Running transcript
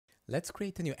Let's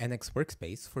create a new NX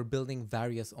workspace for building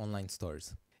various online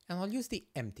stores. And I'll use the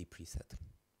empty preset.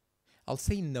 I'll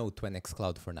say no to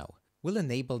NxCloud for now. We'll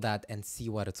enable that and see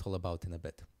what it's all about in a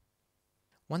bit.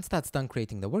 Once that's done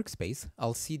creating the workspace,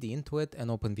 I'll cd into it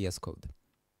and open VSCode.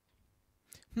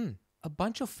 A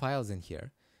bunch of files in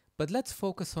here, but let's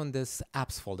focus on this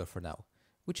apps folder for now,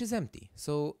 which is empty.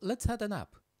 So let's add an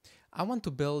app. I want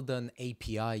to build an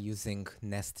API using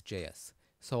NestJS.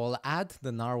 So I'll add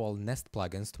the narwhal Nest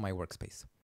plugins to my workspace.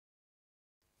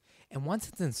 And once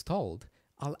it's installed,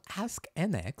 I'll ask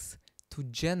NX to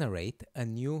generate a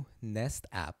new Nest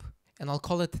app, and I'll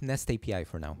call it Nest API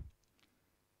for now.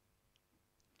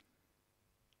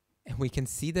 And we can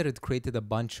see that it created a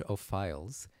bunch of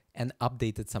files and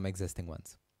updated some existing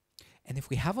ones. And if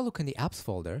we have a look in the apps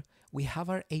folder, we have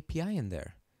our API in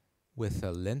there with a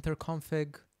linter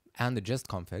config and a gist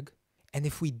config. And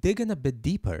if we dig in a bit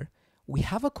deeper, we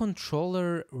have a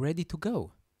controller ready to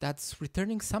go that's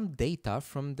returning some data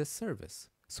from this service.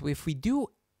 So if we do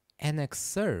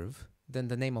nxserve, then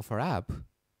the name of our app,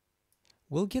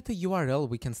 we'll get a URL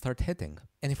we can start hitting.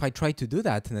 And if I try to do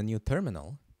that in a new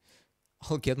terminal,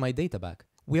 I'll get my data back.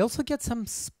 We also get some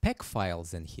spec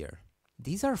files in here.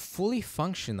 These are fully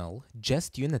functional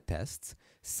Jest unit tests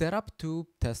set up to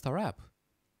test our app.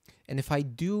 And if I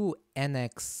do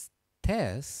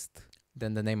nxtest,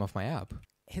 then the name of my app,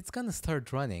 it's gonna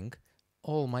start running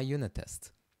all my unit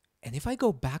tests. And if I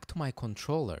go back to my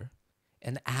controller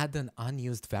and add an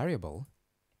unused variable,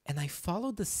 and I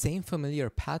follow the same familiar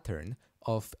pattern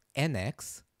of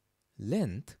nx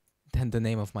lint, then the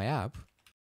name of my app,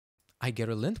 I get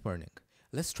a lint warning.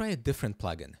 Let's try a different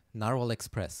plugin, Narwhal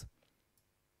Express.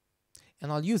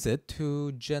 And I'll use it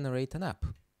to generate an app.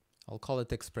 I'll call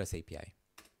it Express API.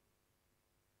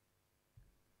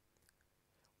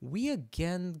 We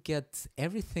again get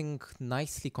everything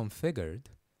nicely configured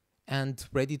and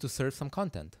ready to serve some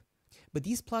content. But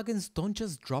these plugins don't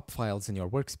just drop files in your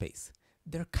workspace.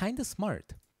 They're kind of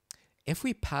smart. If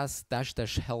we pass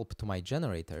 --help to my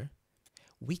generator,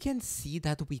 we can see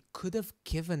that we could have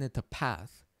given it a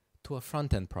path to a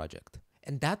front-end project.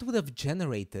 And that would have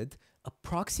generated a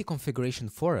proxy configuration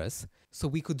for us so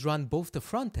we could run both the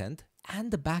front-end and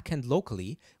the back-end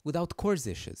locally without CORS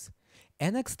issues.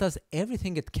 NX does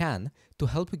everything it can to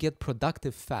help you get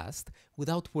productive fast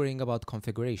without worrying about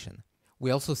configuration. We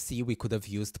also see we could have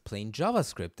used plain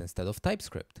JavaScript instead of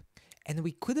TypeScript. And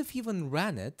we could have even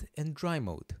ran it in dry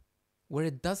mode, where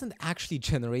it doesn't actually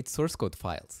generate source code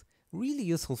files. Really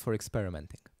useful for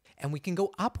experimenting. And we can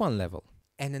go up one level.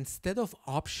 And instead of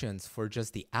options for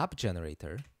just the app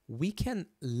generator, we can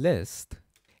list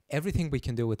everything we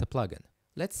can do with a plugin.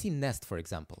 Let's see Nest, for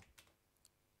example.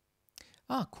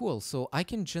 Ah, cool. So I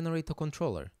can generate a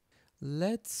controller.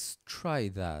 Let's try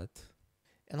that.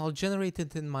 And I'll generate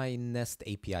it in my Nest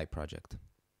API project.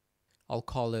 I'll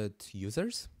call it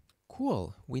users.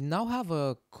 Cool. We now have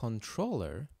a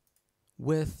controller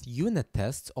with unit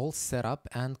tests all set up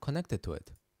and connected to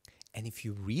it. And if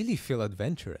you really feel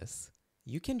adventurous,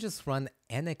 you can just run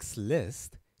nxlist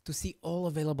to see all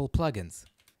available plugins.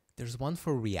 There's one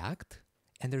for React,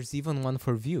 and there's even one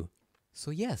for Vue.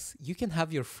 So yes, you can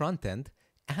have your front-end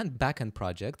and back-end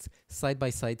projects side by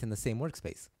side in the same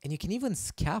workspace. And you can even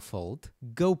scaffold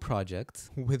Go projects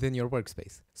within your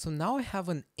workspace. So now I have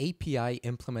an API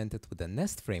implemented with the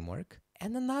Nest framework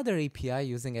and another API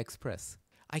using Express.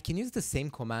 I can use the same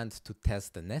command to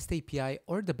test the Nest API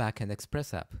or the backend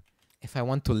Express app. If I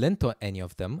want to lint to any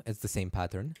of them, it's the same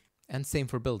pattern. And same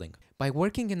for building. By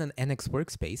working in an NX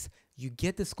workspace, you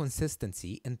get this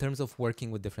consistency in terms of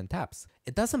working with different apps.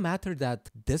 It doesn't matter that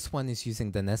this one is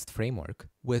using the Nest framework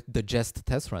with the Jest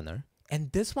test runner, and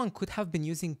this one could have been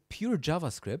using pure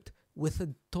JavaScript with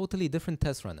a totally different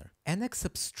test runner. NX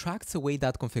abstracts away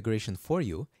that configuration for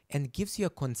you and gives you a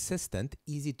consistent,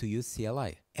 easy to use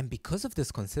CLI. And because of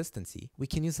this consistency, we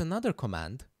can use another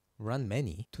command, run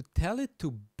many, to tell it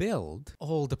to build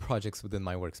all the projects within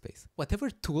my workspace. Whatever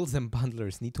tools and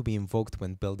bundlers need to be invoked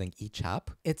when building each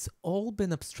app, it's all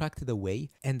been abstracted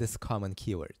away in this common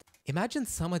keyword. Imagine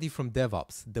somebody from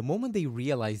DevOps, the moment they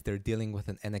realize they're dealing with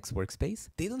an NX workspace,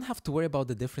 they don't have to worry about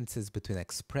the differences between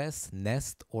Express,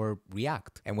 Nest, or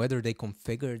React, and whether they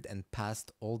configured and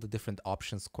passed all the different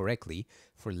options correctly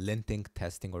for linting,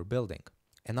 testing, or building.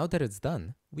 And now that it's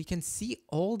done, we can see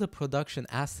all the production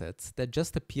assets that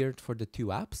just appeared for the two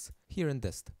apps here in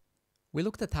Dist. We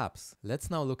looked at apps.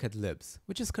 Let's now look at libs,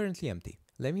 which is currently empty.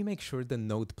 Let me make sure the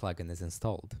Node plugin is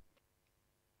installed.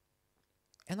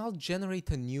 And I'll generate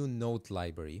a new Node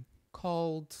library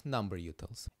called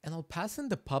numberutils. And I'll pass in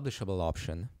the publishable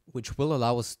option, which will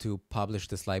allow us to publish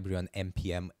this library on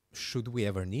NPM should we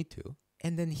ever need to.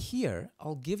 And then here,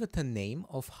 I'll give it a name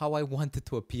of how I want it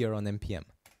to appear on NPM.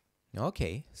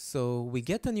 Okay, so we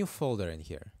get a new folder in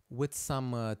here with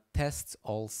some tests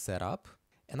all set up.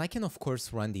 And I can, of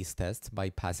course, run these tests by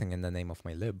passing in the name of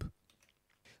my lib.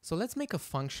 So let's make a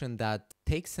function that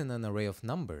takes in an array of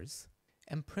numbers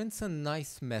and prints a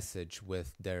nice message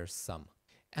with their sum.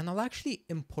 And I'll actually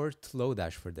import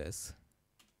Lodash for this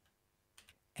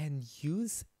and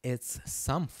use its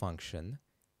sum function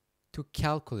to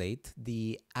calculate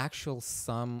the actual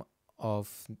sum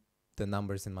of the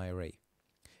numbers in my array.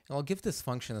 And I'll give this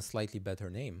function a slightly better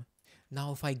name.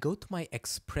 Now, if I go to my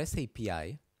Express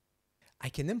API, I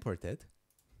can import it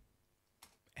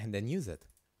and then use it.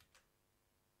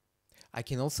 I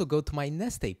can also go to my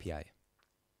Nest API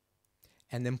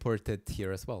and import it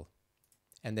here as well,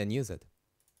 and then use it.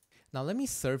 Now let me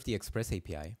serve the Express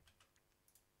API.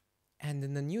 And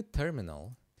in the new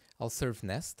terminal, I'll serve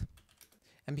Nest.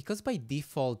 And because by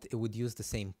default it would use the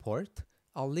same port,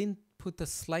 I'll input a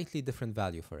slightly different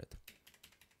value for it.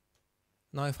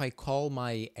 Now if I call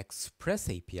my Express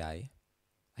API,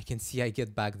 I can see I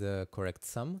get back the correct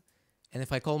sum. And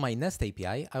if I call my Nest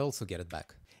API, I also get it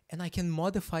back. And I can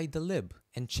modify the lib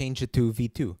and change it to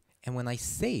v2. And when I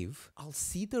save, I'll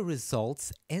see the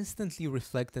results instantly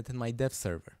reflected in my dev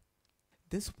server.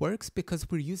 This works because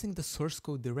we're using the source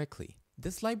code directly.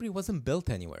 This library wasn't built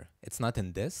anywhere. It's not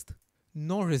in dist,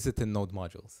 nor is it in node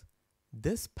modules.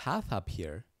 This path up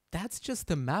here, that's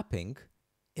just a mapping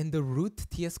in the root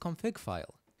tsconfig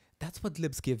file. That's what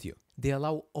libs give you. They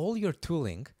allow all your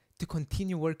tooling to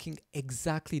continue working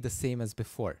exactly the same as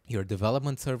before. Your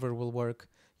development server will work,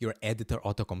 your editor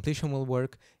autocompletion will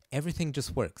work, everything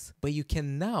just works. But you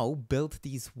can now build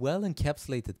these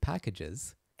well-encapsulated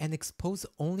packages and expose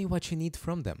only what you need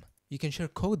from them. You can share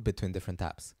code between different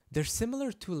apps. They're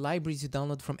similar to libraries you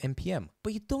download from NPM,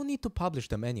 but you don't need to publish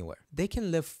them anywhere. They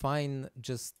can live fine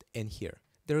just in here.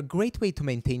 They're a great way to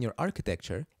maintain your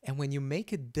architecture, and when you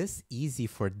make it this easy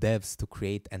for devs to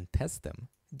create and test them,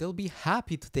 they'll be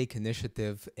happy to take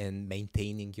initiative in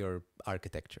maintaining your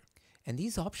architecture. And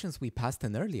these options we passed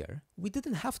in earlier, we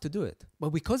didn't have to do it.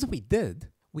 But because we did,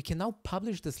 we can now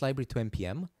publish this library to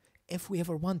NPM if we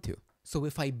ever want to. So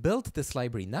if I build this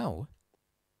library now,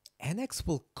 NX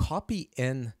will copy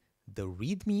in the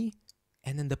README,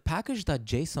 and in the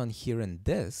package.json here in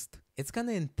dist, it's going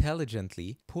to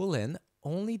intelligently pull in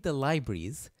only the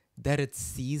libraries that it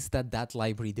sees that that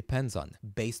library depends on,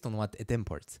 based on what it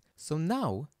imports. So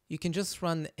now you can just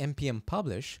run npm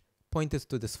publish, point it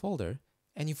to this folder,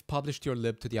 and you've published your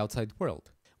lib to the outside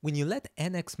world. When you let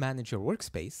NX manage your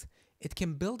workspace, it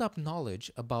can build up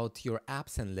knowledge about your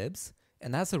apps and libs,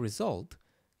 and as a result,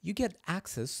 you get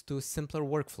access to simpler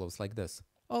workflows like this.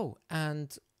 Oh,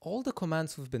 and all the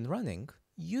commands we've been running,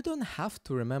 you don't have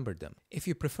to remember them. If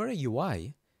you prefer a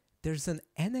UI, there's an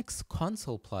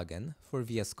NxConsole plugin for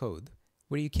VS Code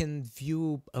where you can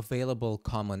view available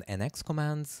common NX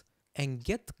commands and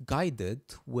get guided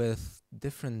with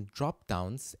different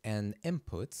drop-downs and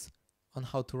inputs on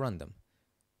how to run them.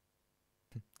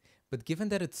 But given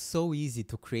that it's so easy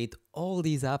to create all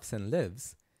these apps and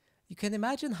libs, you can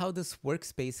imagine how this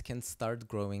workspace can start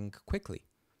growing quickly.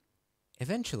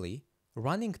 Eventually,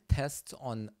 running tests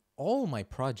on all my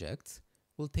projects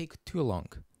will take too long.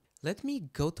 Let me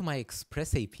go to my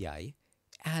Express API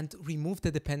and remove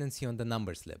the dependency on the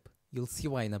numbers lib. You'll see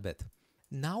why in a bit.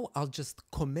 Now I'll just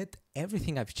commit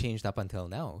everything I've changed up until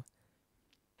now.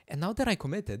 And now that I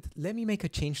committed, let me make a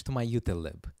change to my util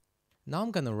lib. Now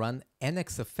I'm gonna run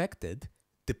nxAffected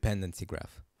dependency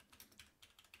graph.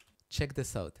 Check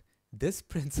this out. This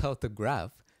prints out a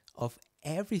graph of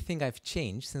everything I've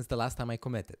changed since the last time I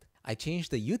committed. I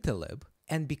changed the util lib,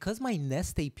 and because my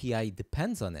Nest API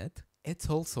depends on it, it's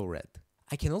also red.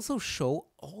 I can also show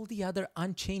all the other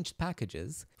unchanged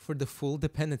packages for the full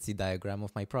dependency diagram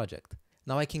of my project.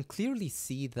 Now I can clearly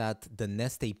see that the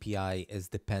Nest API is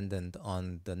dependent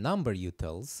on the number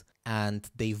utils, and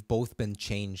they've both been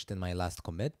changed in my last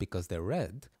commit because they're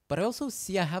red. But I also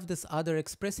see I have this other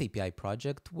Express API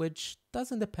project which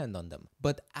doesn't depend on them.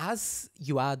 But as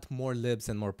you add more libs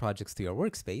and more projects to your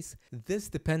workspace, this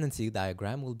dependency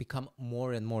diagram will become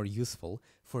more and more useful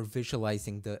for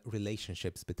visualizing the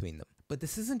relationships between them. But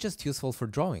this isn't just useful for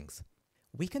drawings.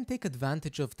 We can take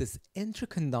advantage of this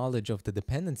intricate knowledge of the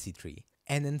dependency tree,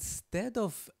 and instead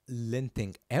of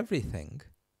linting everything,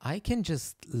 I can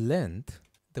just lint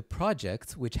the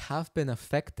projects which have been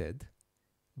affected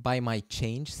by my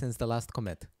change since the last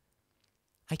commit.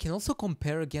 I can also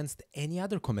compare against any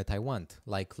other commit I want,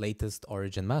 like latest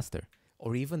origin master,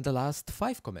 or even the last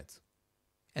 5 commits.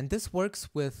 And this works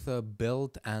with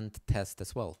build and test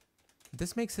as well.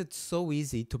 This makes it so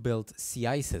easy to build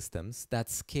CI systems that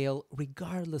scale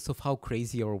regardless of how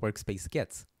crazy your workspace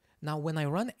gets. Now, when I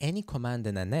run any command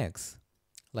in NX,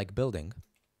 like building,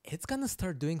 it's gonna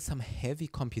start doing some heavy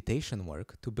computation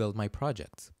work to build my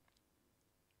projects.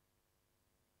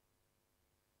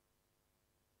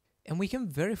 And we can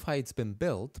verify it's been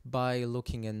built by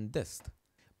looking in dist.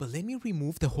 But let me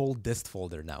remove the whole dist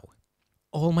folder now.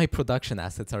 All my production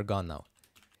assets are gone now.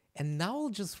 And now I'll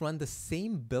just run the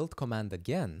same build command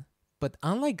again, but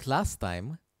unlike last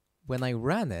time, when I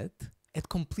ran it, it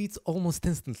completes almost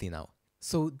instantly now.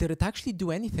 So did it actually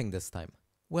do anything this time?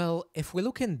 Well, if we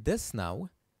look in this now,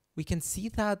 we can see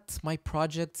that my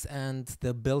projects and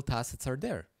the built assets are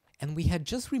there. And we had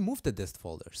just removed the dist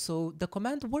folder, so the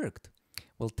command worked.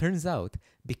 Well, turns out,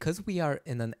 because we are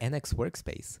in an NX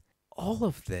workspace, all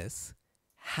of this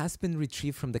has been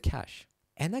retrieved from the cache.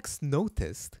 NX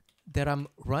noticed that I'm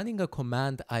running a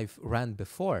command I've ran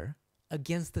before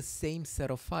against the same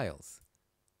set of files.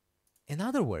 In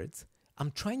other words,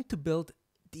 I'm trying to build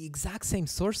the exact same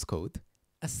source code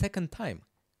a second time.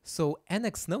 So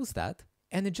NX knows that,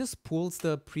 and it just pulls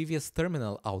the previous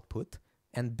terminal output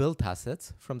and build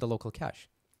assets from the local cache.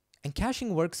 And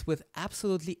caching works with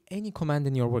absolutely any command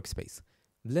in your workspace,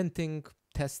 linting,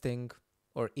 testing,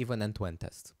 or even end-to-end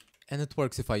tests. And it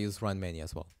works if I use run many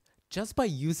as well. Just by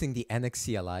using the NX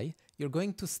CLI, you're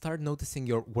going to start noticing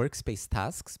your workspace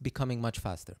tasks becoming much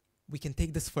faster. We can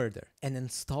take this further and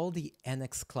install the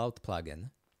NX Cloud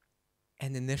plugin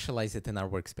and initialize it in our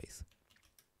workspace.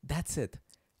 That's it.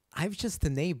 I've just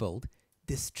enabled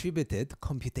distributed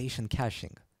computation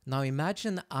caching. Now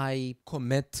imagine I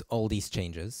commit all these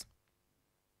changes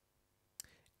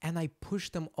and I push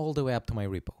them all the way up to my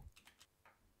repo.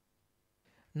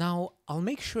 Now, I'll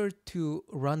make sure to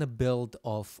run a build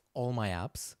of all my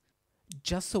apps,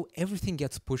 just so everything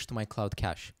gets pushed to my cloud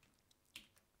cache.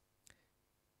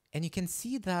 And you can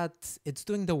see that it's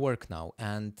doing the work now,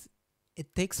 and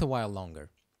it takes a while longer.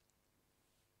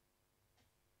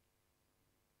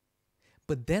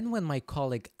 But then when my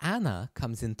colleague Anna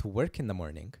comes into work in the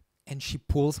morning, and she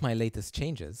pulls my latest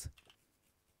changes,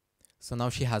 so now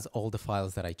she has all the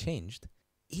files that I changed,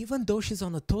 even though she's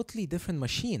on a totally different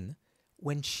machine,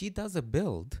 when she does a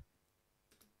build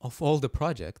of all the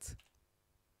projects,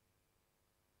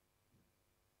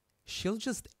 she'll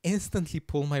just instantly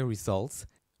pull my results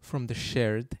from the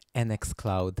shared NX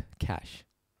Cloud cache.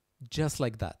 Just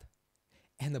like that.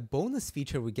 And a bonus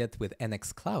feature we get with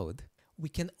NX Cloud, we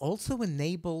can also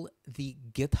enable the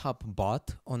GitHub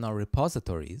bot on our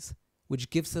repositories, which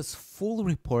gives us full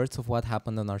reports of what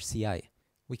happened on our CI.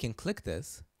 We can click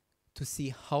this to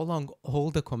see how long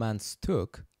all the commands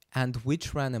took and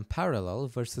which ran in parallel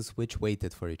versus which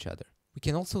waited for each other. We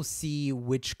can also see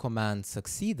which command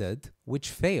succeeded, which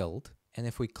failed, and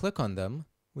if we click on them,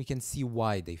 we can see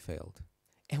why they failed.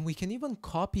 And we can even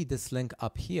copy this link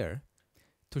up here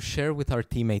to share with our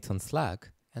teammates on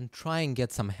Slack and try and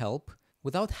get some help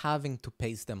without having to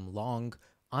paste them long,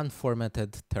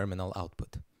 unformatted terminal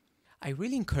output. I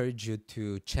really encourage you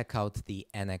to check out the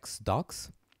NX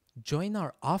docs. Join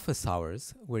our office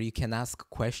hours where you can ask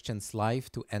questions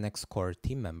live to NX Core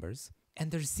team members.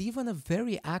 And there's even a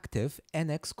very active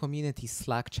NX community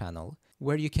Slack channel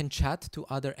where you can chat to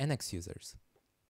other NX users.